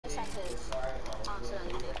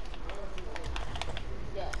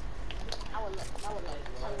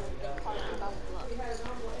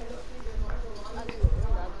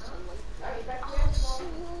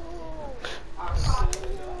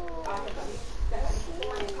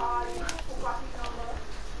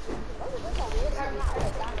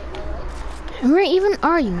Where even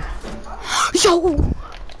are you? Yo!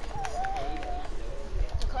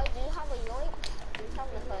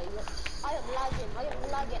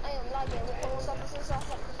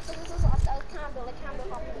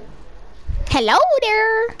 Hello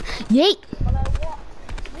there! Yeet!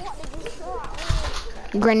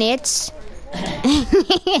 Grenades.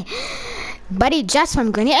 Buddy, just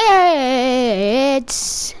from grenades.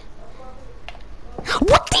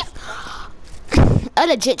 What the? I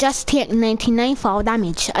legit just take 99 fall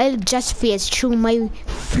damage. I just phased through my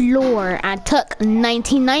floor and took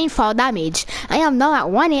 99 fall damage. I am now at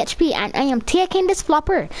 1 HP and I am taking this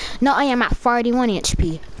flopper. Now I am at 41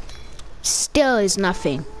 HP. Still is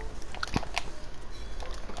nothing.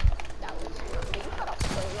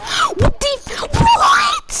 What the?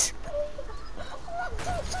 What?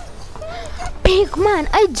 Big man,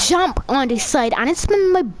 I jump on the side and I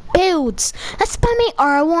spin my builds. I spam my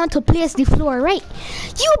R1 to place the floor right.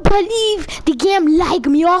 You believe the game lagged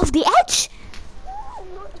me off the edge?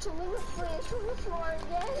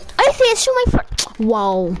 I face through my floor.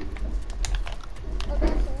 Wow.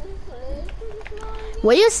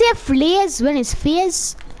 What you say flares when it's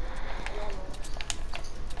phase?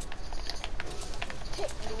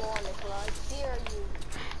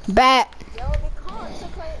 Bet.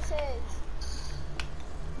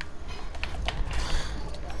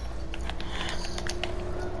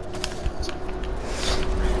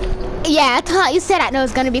 Yeah, I thought you said that there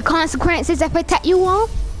was gonna be consequences if I tap you all.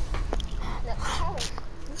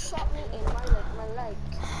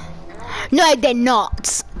 No, I did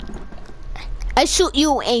not. I shoot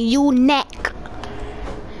you in your neck.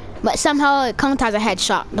 But somehow it counts as a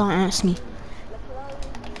headshot. Don't ask me.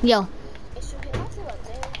 Yo.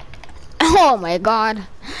 Oh my god.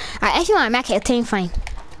 I actually want to make it a team fine.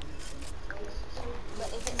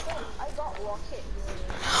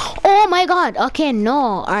 Oh my god. Okay,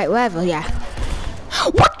 no. Alright, whatever, yeah.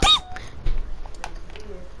 What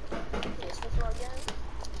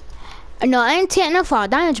the? No, I ain't taking no fall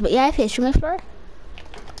damage, but yeah, I finished my floor.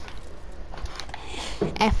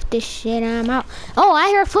 F this shit, I'm out. Oh, I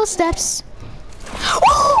hear footsteps.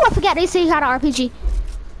 Oh, I forgot they say you had an RPG.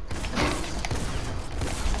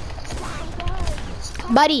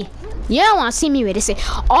 Buddy, you don't want to see me with this.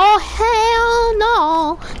 Oh, hell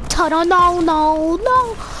no. Ta-da, no, no,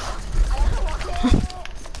 no.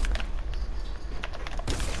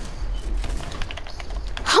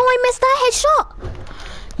 How I missed that headshot?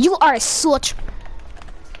 You are such.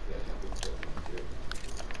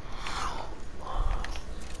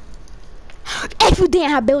 If you didn't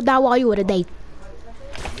have built that wall, you would have died.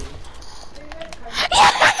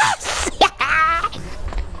 Yes!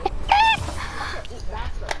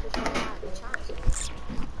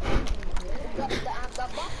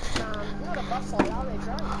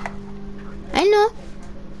 I know.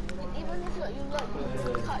 Even if you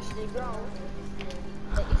touch the ground,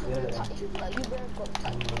 if you touch the ground, you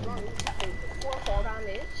take 4 fall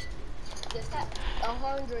damage. Just tap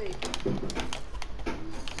 100.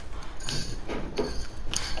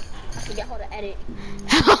 I forget how to edit.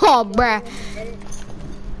 Oh, bruh.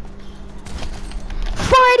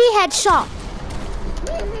 40 headshot.